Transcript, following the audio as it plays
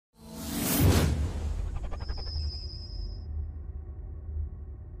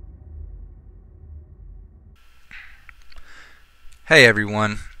Hey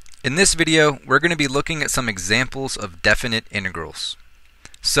everyone! In this video, we're going to be looking at some examples of definite integrals.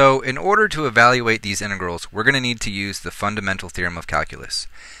 So, in order to evaluate these integrals, we're going to need to use the Fundamental Theorem of Calculus.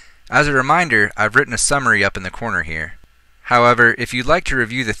 As a reminder, I've written a summary up in the corner here. However, if you'd like to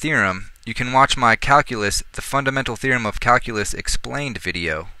review the theorem, you can watch my Calculus, the Fundamental Theorem of Calculus Explained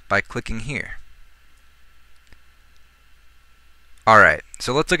video by clicking here. Alright,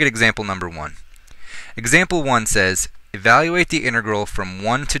 so let's look at example number 1. Example 1 says, evaluate the integral from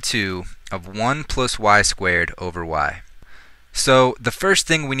 1 to 2 of 1 plus y squared over y. So the first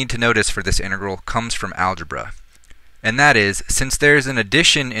thing we need to notice for this integral comes from algebra. And that is, since there is an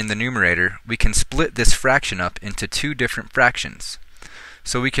addition in the numerator, we can split this fraction up into two different fractions.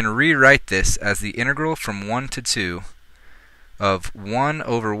 So we can rewrite this as the integral from 1 to 2 of 1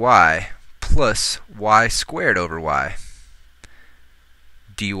 over y plus y squared over y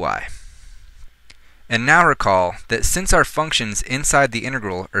dy. And now recall that since our functions inside the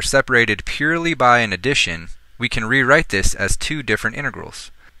integral are separated purely by an addition, we can rewrite this as two different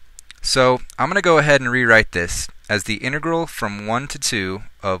integrals. So I'm going to go ahead and rewrite this as the integral from 1 to 2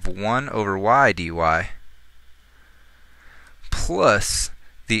 of 1 over y dy plus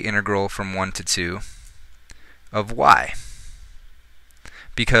the integral from 1 to 2 of y.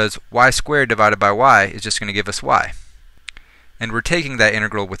 Because y squared divided by y is just going to give us y. And we're taking that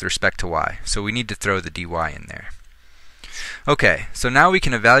integral with respect to y, so we need to throw the dy in there. Okay, so now we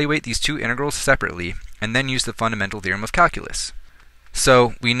can evaluate these two integrals separately and then use the Fundamental Theorem of Calculus.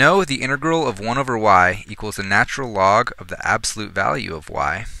 So we know the integral of 1 over y equals the natural log of the absolute value of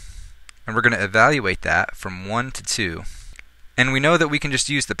y, and we're going to evaluate that from 1 to 2. And we know that we can just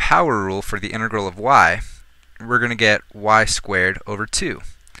use the power rule for the integral of y. We're going to get y squared over 2.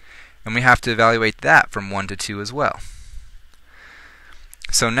 And we have to evaluate that from 1 to 2 as well.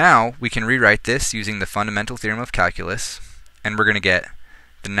 So now we can rewrite this using the Fundamental Theorem of Calculus, and we're going to get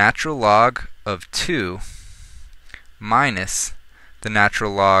the natural log of 2 minus the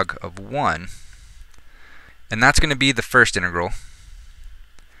natural log of 1, and that's going to be the first integral,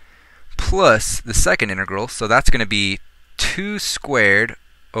 plus the second integral, so that's going to be 2 squared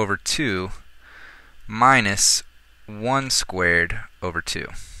over 2 minus 1 squared over 2.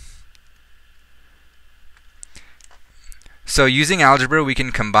 So using algebra, we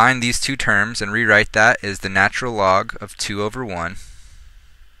can combine these two terms and rewrite that as the natural log of 2 over 1.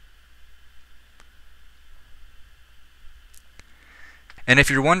 And if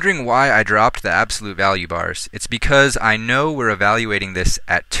you're wondering why I dropped the absolute value bars, it's because I know we're evaluating this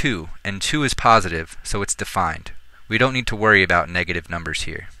at 2, and 2 is positive, so it's defined. We don't need to worry about negative numbers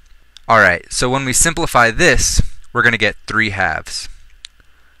here. Alright, so when we simplify this, we're going to get 3 halves.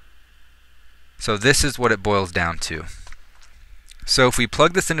 So this is what it boils down to. So if we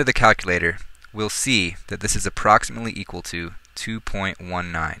plug this into the calculator, we'll see that this is approximately equal to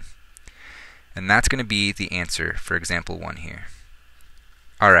 2.19. And that's going to be the answer for example 1 here.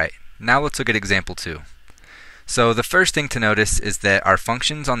 Alright, now let's look at example 2. So the first thing to notice is that our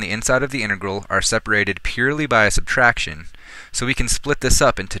functions on the inside of the integral are separated purely by a subtraction, so we can split this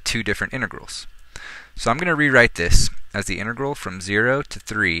up into two different integrals. So I'm going to rewrite this as the integral from 0 to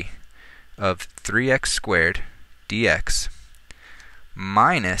 3 of 3x squared dx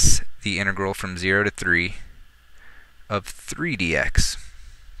minus the integral from 0 to 3 of 3 dx.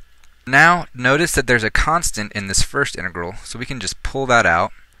 Now notice that there's a constant in this first integral, so we can just pull that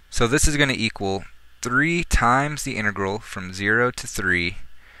out. So this is going to equal 3 times the integral from 0 to 3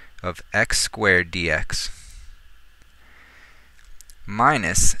 of x squared dx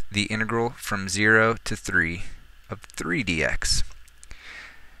minus the integral from 0 to 3 of 3 dx.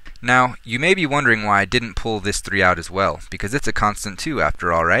 Now, you may be wondering why I didn't pull this 3 out as well, because it's a constant too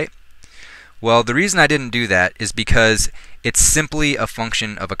after all, right? Well, the reason I didn't do that is because it's simply a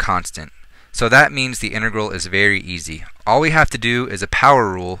function of a constant. So that means the integral is very easy. All we have to do is a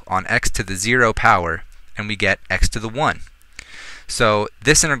power rule on x to the 0 power, and we get x to the 1. So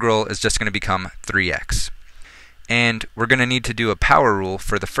this integral is just going to become 3x. And we're going to need to do a power rule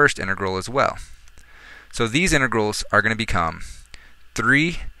for the first integral as well. So these integrals are going to become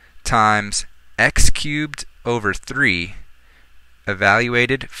 3 times x cubed over 3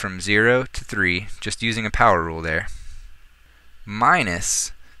 evaluated from 0 to 3, just using a power rule there,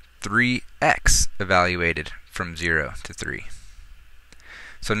 minus 3x evaluated from 0 to 3.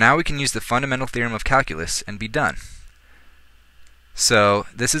 So now we can use the Fundamental Theorem of Calculus and be done. So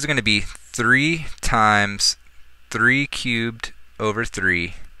this is going to be 3 times 3 cubed over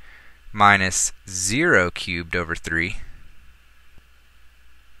 3 minus 0 cubed over 3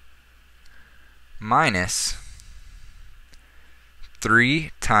 minus 3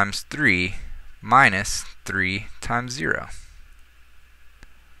 times 3 minus 3 times 0.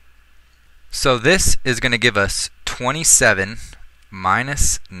 So this is going to give us 27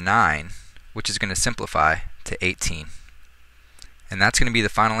 minus 9, which is going to simplify to 18. And that's going to be the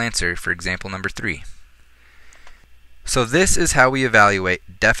final answer for example number 3. So this is how we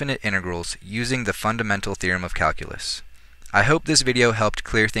evaluate definite integrals using the Fundamental Theorem of Calculus. I hope this video helped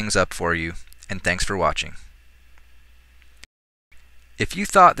clear things up for you, and thanks for watching. If you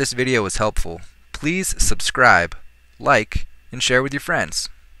thought this video was helpful, please subscribe, like, and share with your friends.